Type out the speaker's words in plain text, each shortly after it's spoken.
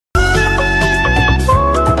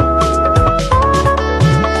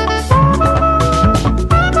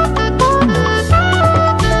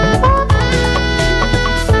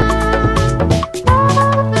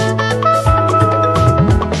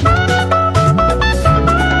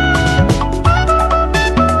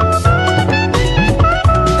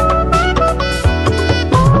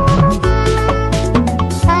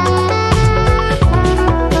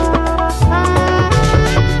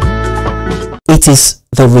It is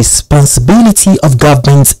the responsibility of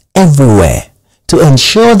governments everywhere to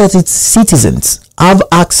ensure that its citizens have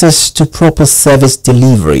access to proper service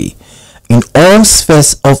delivery in all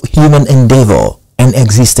spheres of human endeavor and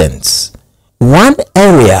existence. One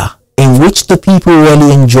area in which the people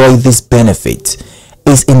really enjoy this benefit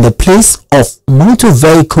is in the place of motor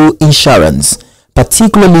vehicle insurance,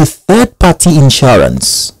 particularly third-party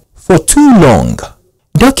insurance. For too long,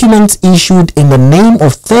 documents issued in the name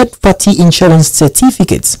of third-party insurance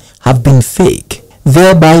certificates have been fake,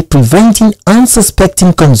 thereby preventing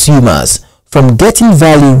unsuspecting consumers from getting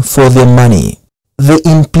value for their money. The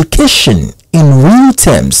implication in real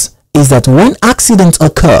terms is that when accidents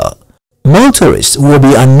occur, motorists will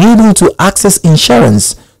be unable to access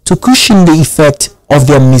insurance to cushion the effect of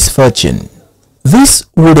their misfortune. This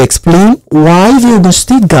would explain why the Ogun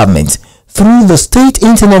State government, through the State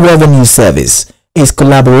Internal Revenue Service, is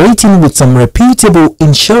collaborating with some reputable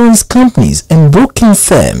insurance companies and broking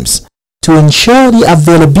firms to ensure the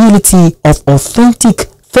availability of authentic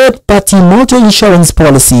third-party motor insurance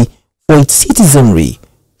policy for its citizenry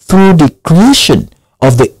through the creation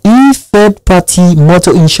of the e-third-party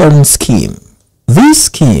motor insurance scheme. This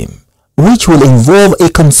scheme, which will involve a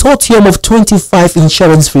consortium of 25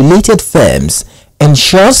 insurance-related firms,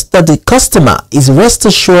 ensures that the customer is rest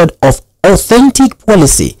assured of authentic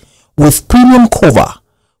policy with premium cover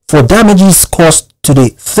for damages caused to the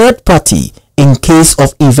third party in case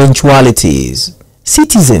of eventualities.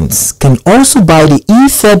 Citizens can also buy the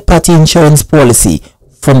e-third party insurance policy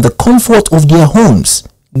from the comfort of their homes,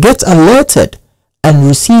 get alerted, and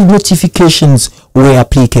receive notifications where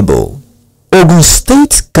applicable. Ogun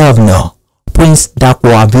State Governor Prince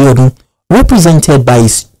Dakwa Abeokuta, represented by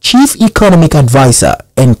his Chief Economic Advisor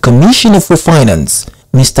and Commissioner for Finance,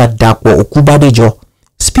 Mr. Dakwa Okubadejo,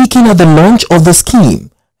 speaking at the launch of the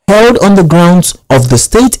scheme held on the grounds of the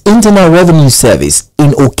State Internal Revenue Service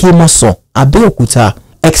in Okemoso, Abeokuta,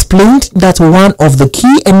 explained that one of the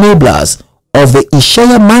key enablers of the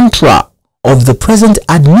Ishaya mantra of the present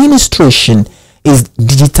administration is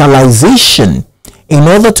digitalization in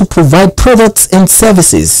order to provide products and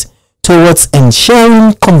services towards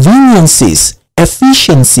ensuring conveniences,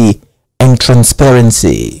 efficiency, and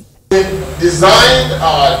transparency. We designed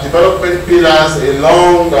our development pillars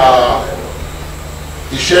along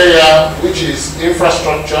Ishaya, which is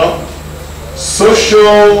infrastructure,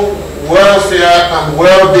 social welfare and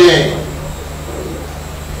well-being,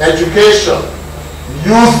 education,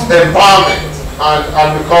 youth empowerment, and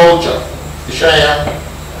agriculture, Ishaya.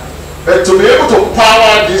 But to be able to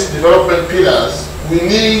power these development pillars, we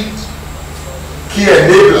need key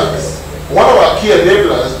enablers. One of our key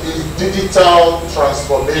enablers is digital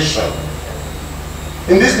transformation.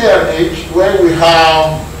 In this day and age, where we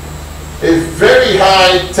have a very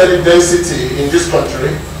high teledensity in this country,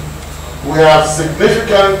 we have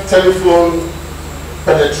significant telephone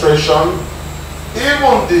penetration.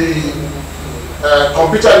 Even the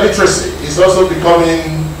computer literacy is also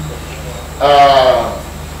becoming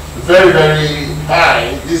very, very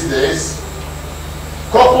high these days,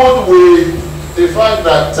 coupled with the fact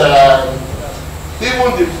that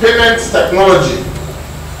even the payments technology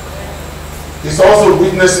is also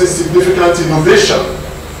witnessing significant innovation.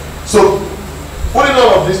 So, putting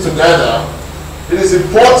all of this together, it is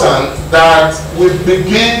important that we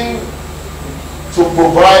begin to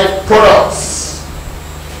provide products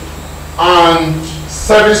and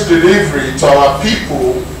service delivery to our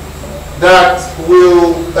people that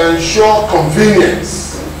will ensure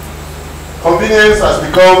convenience. Convenience has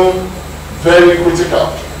become very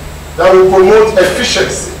critical. That will promote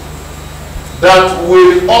efficiency. That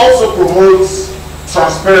will also promote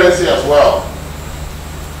transparency as well.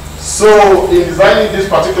 So in designing this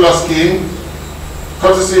particular scheme,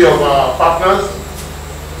 courtesy of our partners,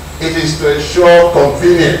 it is to ensure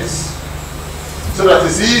convenience so that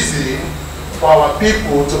it's easy for our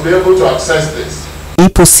people to be able to access this. He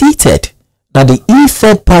proceeded that the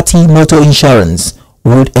e-third-party motor insurance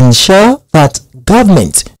would ensure that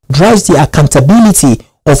government drives the accountability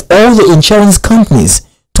of all the insurance companies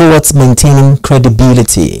towards maintaining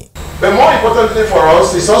credibility. But more importantly for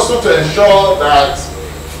us is also to ensure that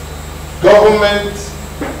government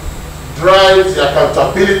drives the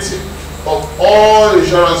accountability of all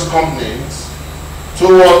insurance companies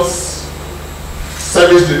towards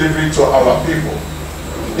service delivery to our people.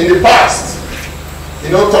 In the past,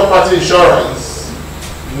 third-party insurance,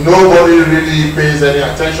 nobody really pays any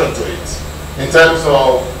attention to it in terms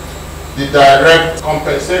of the direct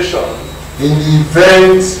compensation in the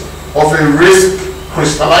event of a risk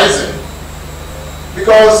crystallizing.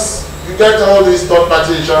 Because you get all these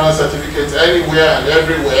third-party insurance certificates anywhere and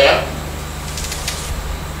everywhere,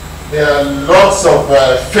 There are lots of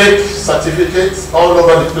fake certificates all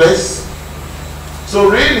over the place. So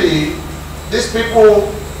really, these people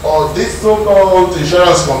or these so-called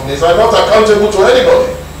insurance companies are not accountable to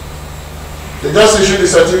anybody. They just issue the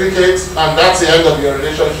certificate and that's the end of your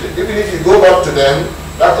relationship. Even if you go back to them,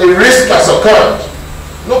 that a risk has occurred,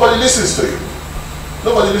 nobody listens to you.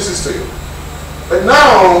 Nobody listens to you. But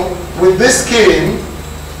now, with this scheme,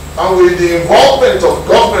 and with the involvement of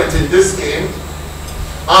government in this scheme,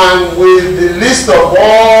 and with the list of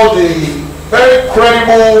all the very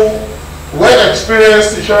credible,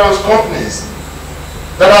 well-experienced insurance companies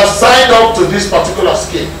that have signed up to this particular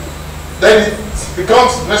scheme, then it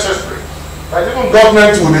becomes necessary that even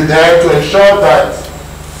government will be there to ensure that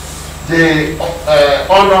they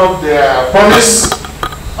honor their promise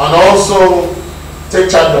and also take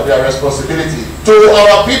charge of their responsibility to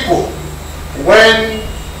our people when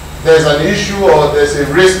there's an issue or there's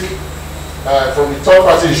a risk from the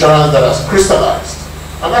third-party insurance that has crystallized.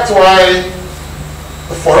 And that's why,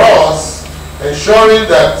 for us, ensuring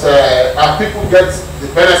that our people get the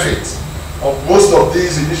benefit of most of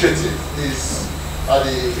these initiatives is at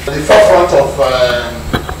the forefront of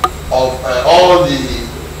all the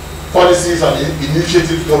policies and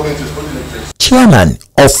initiatives government is putting in place. Chairman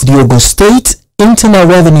of the Ogun State Internal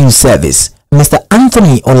Revenue Service, Mr.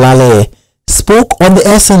 Anthony Olale, spoke on the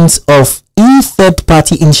essence of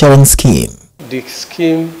third-party insurance scheme. The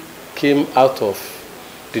scheme came out of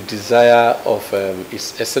the desire of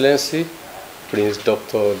His Excellency Prince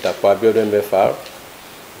Dr. Abeokuta MFR,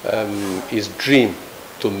 his dream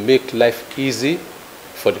to make life easy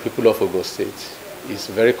for the people of Ogun State. He's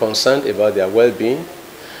very concerned about their well-being,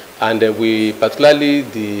 and we, particularly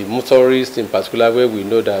the motorists in particular, where we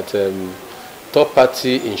know that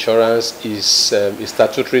third-party insurance is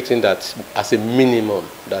statutory thing that as a minimum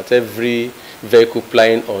that every vehicle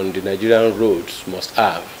plying on the Nigerian roads must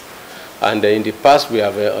have. And in the past we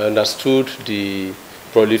have understood the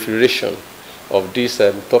proliferation of these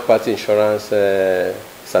third-party insurance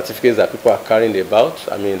certificates that people are carrying about.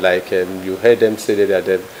 I mean, like you heard them say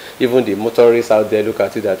that even the motorists out there look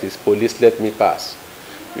at it that is police let me pass.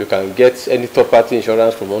 You can get any third-party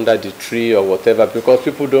insurance from under the tree or whatever, because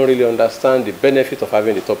people don't really understand the benefit of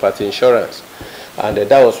having the third-party insurance. And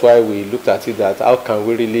that was why we looked at it that how can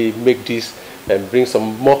we really make this and bring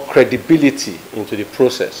some more credibility into the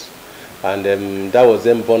process. And that was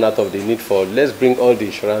then born out of the need for let's bring all the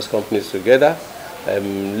insurance companies together.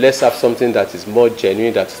 Let's have something that is more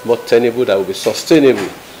genuine, that is more tenable, that will be sustainable,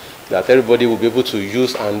 that everybody will be able to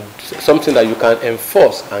use, and something that you can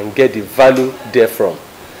enforce and get the value therefrom.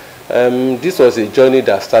 This was a journey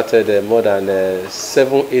that started more than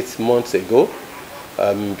 7-8 months ago,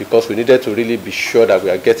 because we needed to really be sure that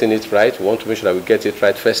we are getting it right. We want to make sure that we get it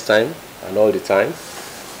right first time and all the time.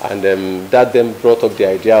 And that then brought up the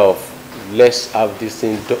idea of let's have this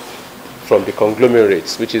thing from the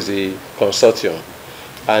conglomerates, which is the consortium.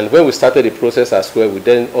 And when we started the process as well, we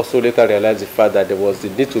then also later realized the fact that there was the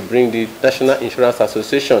need to bring the National Insurance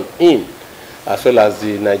Association in, as well as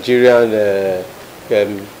the Nigerian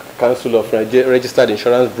Council of Registered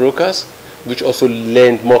Insurance Brokers, which also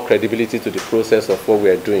lend more credibility to the process of what we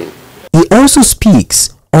are doing. He also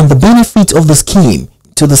speaks on the benefit of the scheme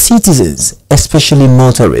to the citizens, especially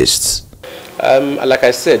motorists. Like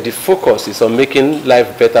I said, the focus is on making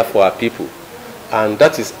life better for our people. And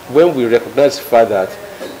that is when we recognize the fact that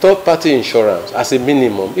third-party insurance, as a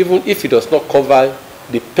minimum, even if it does not cover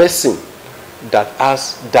the person that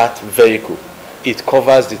has that vehicle, it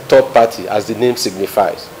covers the third party, as the name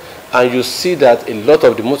signifies. And you see that a lot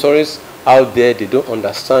of the motorists out there, they don't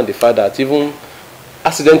understand the fact that even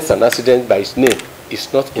accident is an accident by its name.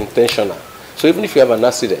 It's not intentional. So even if you have an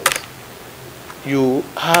accident, you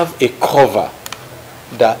have a cover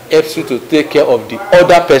that helps you to take care of the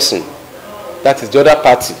other person, that is the other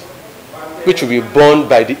party, which will be borne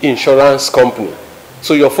by the insurance company.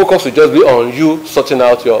 So your focus will just be on you sorting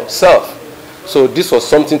out yourself. So this was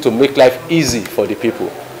something to make life easy for the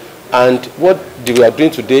people. And what we are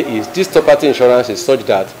doing today is this third-party insurance is such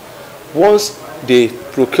that once they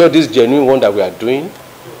procure this genuine one that we are doing,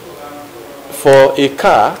 for a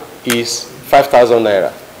car is 5,000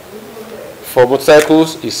 naira. For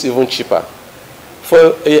motorcycles, it's even cheaper.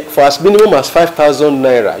 For as minimum as 5,000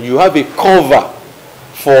 naira, you have a cover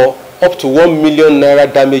for up to 1 million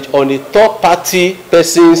naira damage on a third-party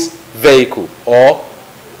person's vehicle or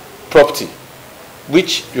property,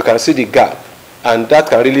 which you can see the gap, and that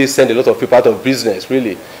can really send a lot of people out of business,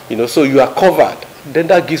 really. So you are covered. Then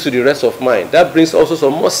that gives you the rest of mind. That brings also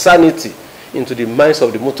some more sanity into the minds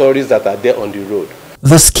of the motorists that are there on the road.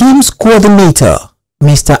 The scheme's coordinator,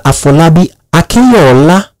 Mr. Afolabi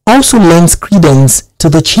Akeyola, also lends credence to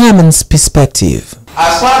the chairman's perspective.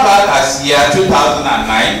 As far back as year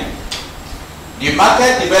 2009, the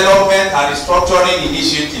Market Development and Restructuring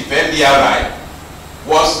Initiative (MDRI)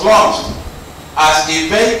 was launched as a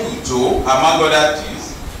vehicle to, among other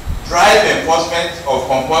things, drive enforcement of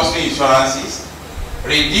compulsory insurances,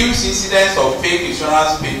 reduce incidents of fake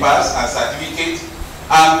insurance papers and certificates,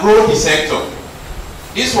 and grow the sector.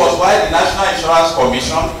 This was why the National Insurance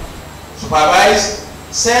Commission supervised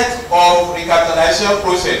set of recapitalization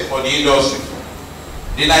process for the industry.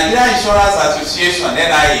 The Nigerian Insurance Association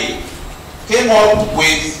 (NIA) came up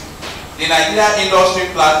with the Nigerian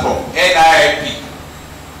Industry Platform (NIIP),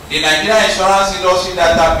 the Nigerian Insurance Industry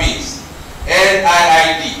Database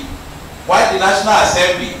 (NIID), while the National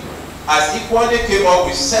Assembly has equally came up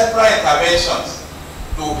with several interventions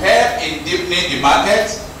to help in deepening the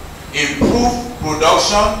market, improve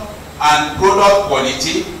production and product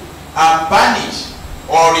quality, and banish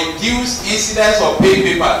or reduce incidents of fake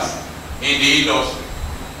papers in the industry.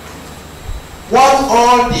 What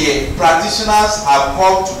all the practitioners have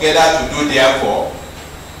come together to do, therefore,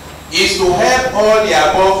 is to help all the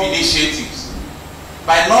above initiatives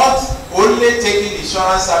by not only taking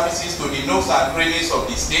insurance services to the nooks and crannies of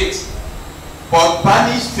the state, but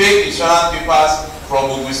banish fake insurance papers from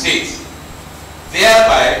Ogun State,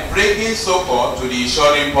 thereby bringing support to the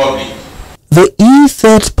insuring public. The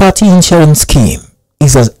e-third-party insurance scheme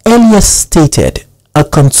is, as earlier stated, a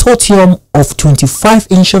consortium of 25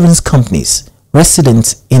 insurance companies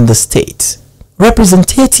resident in the state.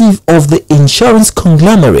 Representative of the insurance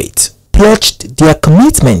conglomerate pledged their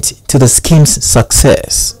commitment to the scheme's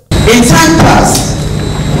success. In time past,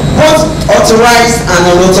 both authorized and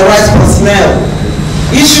unauthorized personnel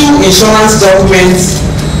issue insurance documents,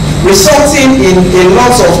 resulting in a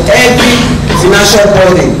lot of heavy financial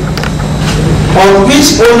burden on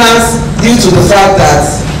which owners, due to the fact that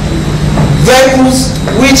vehicles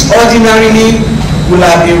which ordinarily will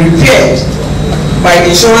have been repaired by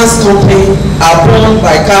the insurance company are borne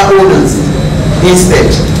by car owners instead.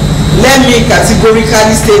 Let me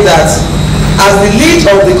categorically state that as the lead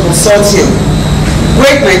of the consortium,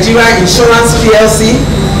 Great Nigeria Insurance PLC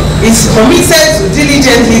is committed to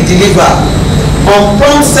diligently deliver on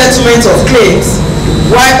prompt settlement of claims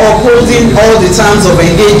while upholding all the terms of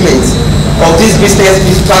engagement of this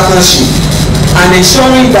business partnership and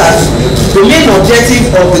ensuring that the main objective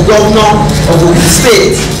of the governor of the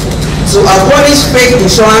state to abolish fake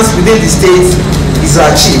insurance within the state is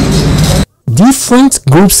achieved. Different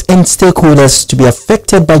groups and stakeholders to be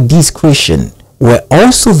affected by this creation were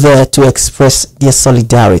also there to express their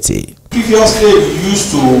solidarity. Previously, we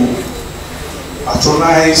used to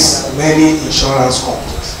patronize many insurance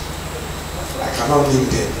companies. I cannot name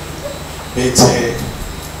them, but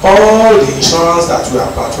all the insurance that we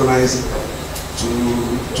are patronizing,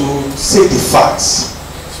 to say the facts,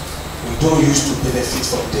 we don't use to benefit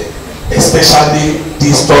from them, especially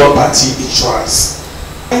this third-party insurance.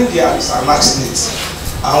 When there is an accident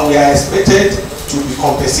and we are expected to be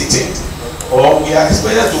compensated, or we are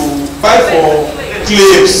expected to buy for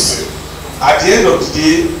claims, at the end of the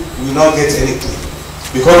day, we will not get any claim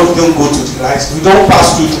because we don't go to the right, we don't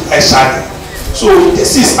pass through the right channel. So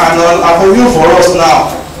this is an avenue for us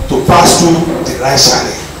now to pass through the right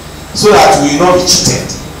channel so that we will not be cheated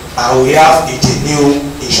and we have a genuine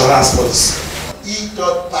insurance policy.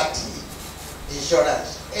 Third-party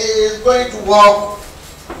insurance is going to work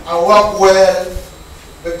and work well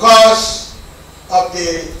because of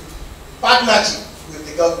the partnership with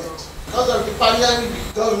the government. Because of the partnership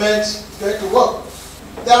with the government, it's going to work.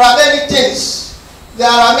 There are many things, there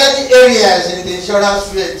are many areas in the insurance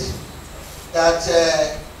field that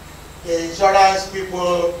the insurance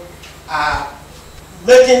people are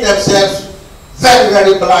making themselves very,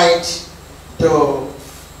 very blind to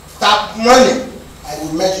tap money. I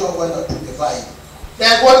will mention one or two divide.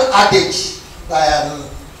 There's one adage by a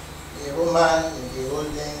Roman in the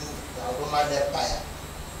olden Roman Empire.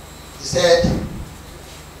 He said,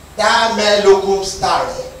 "Da me locum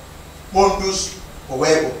stare, mundus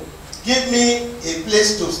movebo." Give me a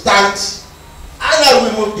place to stand, and I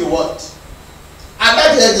will move the world. And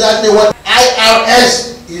that is exactly what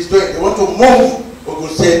IRS is doing. They want to move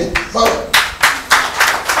Ogun State forward.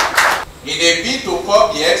 In a bid to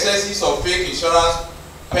curb the excesses of fake insurance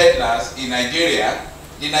peddlers in Nigeria,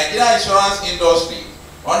 the Nigerian insurance industry,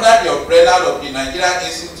 under the umbrella of the Nigerian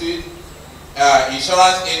Institute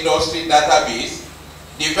Insurance Industry Database,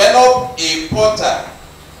 developed a portal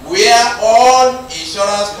where all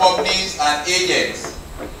insurance companies and agents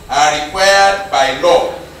are required by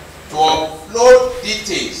law to upload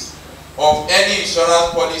details of any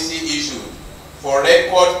insurance policy issued for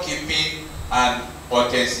record keeping and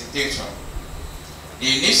authentication. The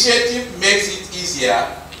initiative makes it easier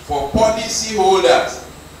for policy holders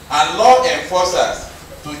and law enforcers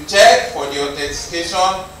to check for the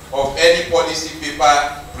authentication of any policy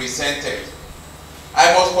paper presented.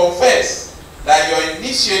 I must confess that your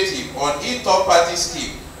initiative on e-third party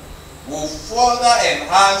scheme will further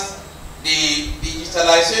enhance the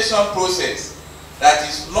digitalization process that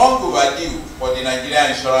is long overdue for the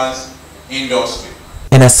Nigerian insurance industry.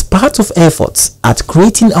 And as part of efforts at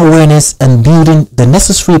creating awareness and building the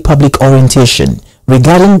necessary public orientation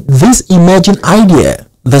regarding this emerging idea,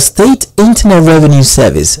 the State Internal Revenue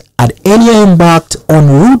Service had earlier embarked on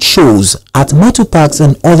road shows at motor parks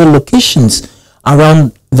and other locations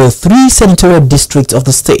around the 3 senatorial districts of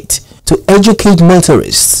the state to educate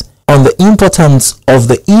motorists on the importance of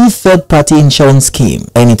the e-third party insurance scheme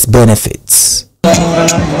and its benefits.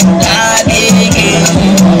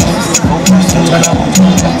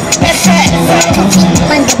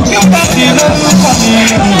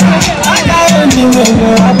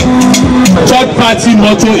 Third-party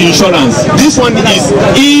motor insurance. This one is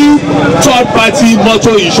e-third-party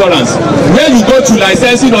motor insurance. When you go to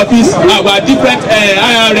licensing office, our different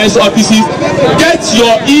IRS offices, get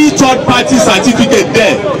your e-third-party certificate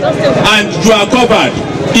there, and you are covered.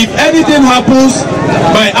 If anything happens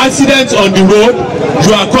by accident on the road,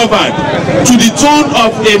 you are covered to the tune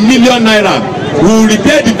of ₦1 million. We will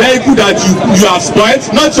repair the vehicle that you have spoiled,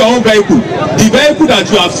 not your own vehicle, the vehicle that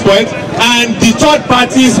you have spoiled, and the third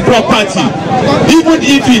party's property, even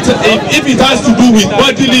if it has to do with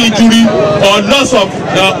bodily injury or loss of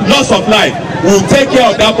life. We will take care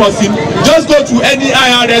of that person. Just go to any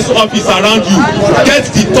IRS office around you, get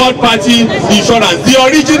the third party insurance, the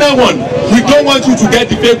original one. We don't want you to get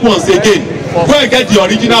the fake ones again. Go and get the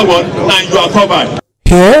original one and you are covered.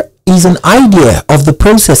 Here is an idea of the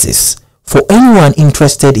processes for anyone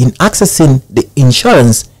interested in accessing the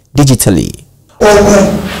insurance digitally.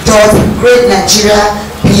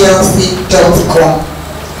 Ogun.greatnigeriaplc.com.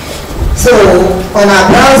 So on our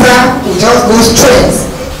browser, we just go straight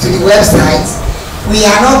to the website. We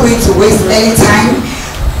are not going to waste any time.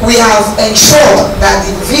 We have ensured that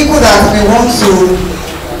the vehicle that we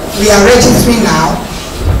are registering now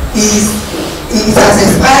it has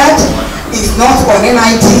expired, is not on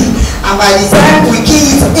NID, and by the time we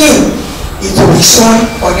key it in, it will be shown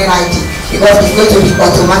on NID because it's going to be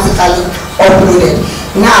automatically uploaded.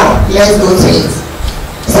 Now let's go to it.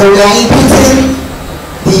 So we are inputting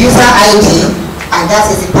the user ID, and that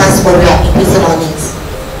is the password we are inputting on it.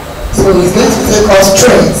 So it's going to take us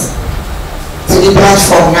straight to the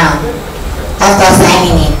platform now after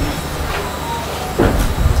signing in.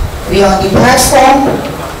 We are on the platform.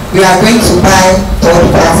 We are going to buy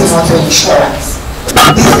third-party motor insurance.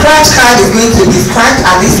 The scratch card is going to be scratched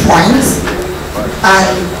at this point,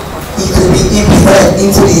 and it will be inputted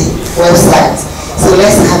into the website. So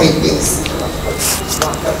let's have it, please.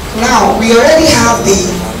 Now we already have the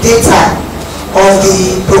data of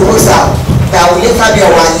the proposal that will later be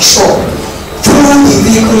our insured through the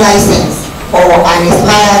vehicle license or an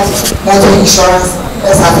expired motor insurance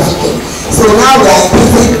certificate. So now we are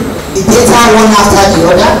inputting the data one after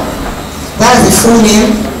the other. That's the full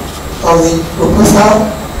name of the proposal.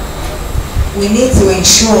 We need to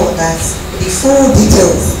ensure that the full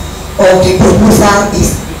details of the proposal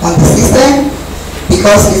is on the system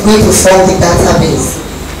because it's going to form the database.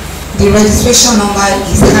 The registration number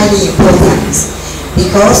is highly important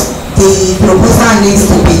because the proposal needs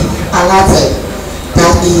to be alerted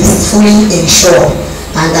that he is fully insured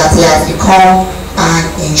and that he has become an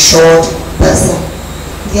insured person.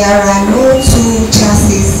 There are no two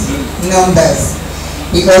chassis numbers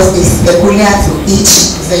because it's peculiar to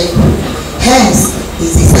each vehicle. Hence,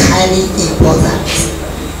 it is highly important.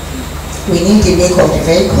 We need the make of the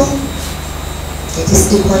vehicle. It is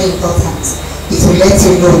equally important. It will let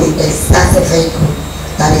you know the exact vehicle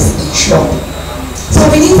that is insured. So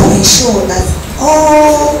we need to ensure that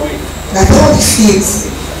all the fields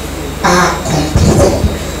are completed.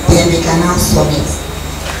 Then we can now submit.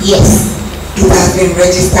 Yes, it has been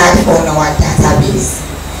registered on our database.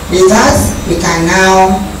 With that, we can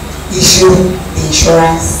now issue the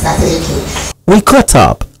insurance certificate. We caught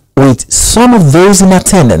up with some of those in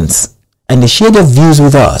attendance and they shared their views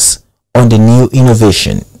with us on the new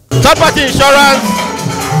innovation. Third-party insurance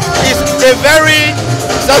is a very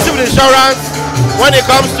sensible insurance when it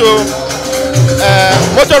comes to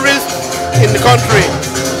motorists in the country.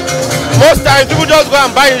 Most times people just go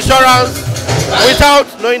and buy insurance without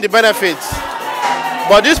knowing the benefits.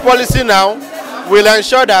 But this policy now will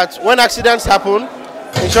ensure that when accidents happen,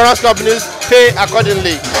 insurance companies pay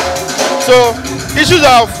accordingly. So issues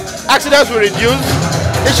of accidents will reduce,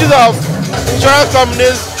 issues of insurance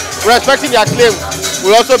companies respecting their claims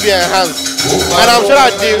will also be enhanced. And I'm sure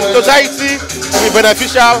that the society will be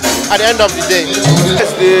beneficial at the end of the day.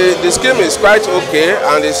 Yes, the scheme is quite okay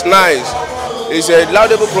and it's nice. It's a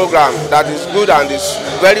laudable program that is good and is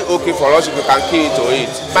very okay for us if we can key into it.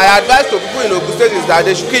 My advice to people in Ogun State is that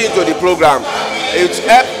they should key into the program. It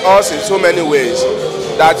helps us in so many ways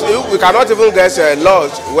that we cannot even get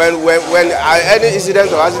lost when any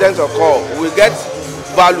incident or accident occur. We get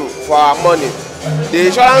value for our money. The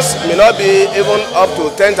insurance may not be even up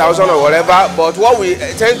to 10,000 or whatever, but what we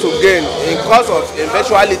tend to gain in cost of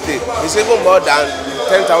eventuality is even more than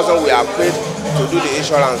 10,000 we are paid to do the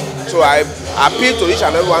insurance. So I appeal to each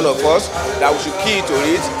and every one of us that we should key to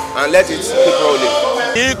it and let it keep rolling.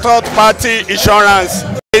 Third-party insurance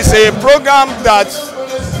is a program that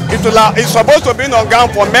is supposed to be on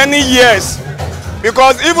ground for many years,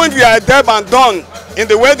 because even if you are deaf and dumb in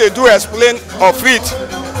the way they do explain of it,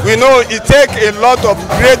 we know it takes a lot of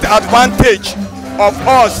great advantage of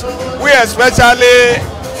us, we especially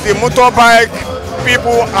the motorbike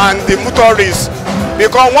people and the motorists,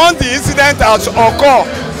 because once the incident has occurred,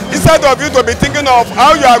 instead of you to be thinking of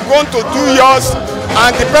how you are going to do yours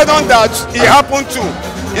and the person that it happened to,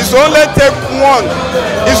 it's only take one.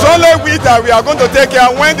 It's only we that we are going to take care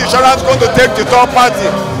when the insurance is going to take the third party.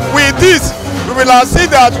 With this, we will see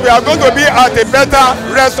that we are going to be at a better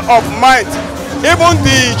rest of mind. Even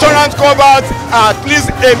the insurance covers at least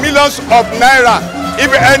 ₦1 million if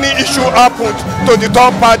any issue happens to the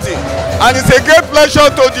third party. And it's a great pleasure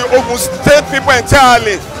to the Ogun State people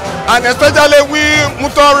entirely, and especially we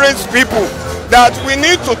motorist people, that we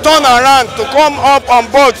need to turn around to come up on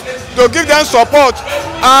board to give them support.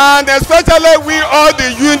 And especially we all the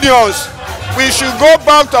unions, we should go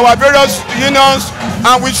back to our various unions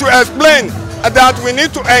and we should explain that we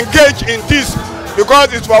need to engage in this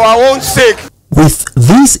because it's for our own sake. With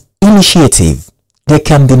this initiative, there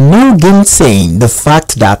can be no gainsaying the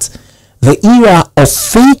fact that the era of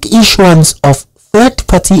fake issuance of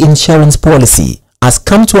third-party insurance policy has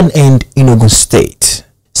come to an end in Ogun State,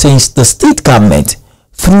 since the state government,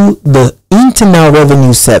 through the Internal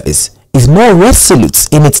Revenue Service, is more resolute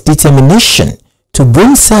in its determination to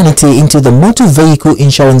bring sanity into the motor vehicle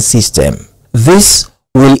insurance system. This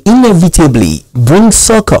will inevitably bring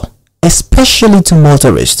succor, especially to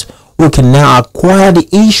motorists who can now acquire the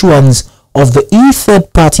issuance of the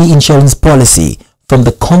third-party insurance policy from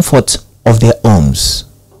the comfort of their homes.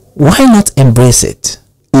 Why not embrace it?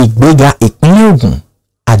 Ìgbéga ìpínlẹ̀ Ògùn,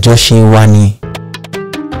 àjọṣe wa ni.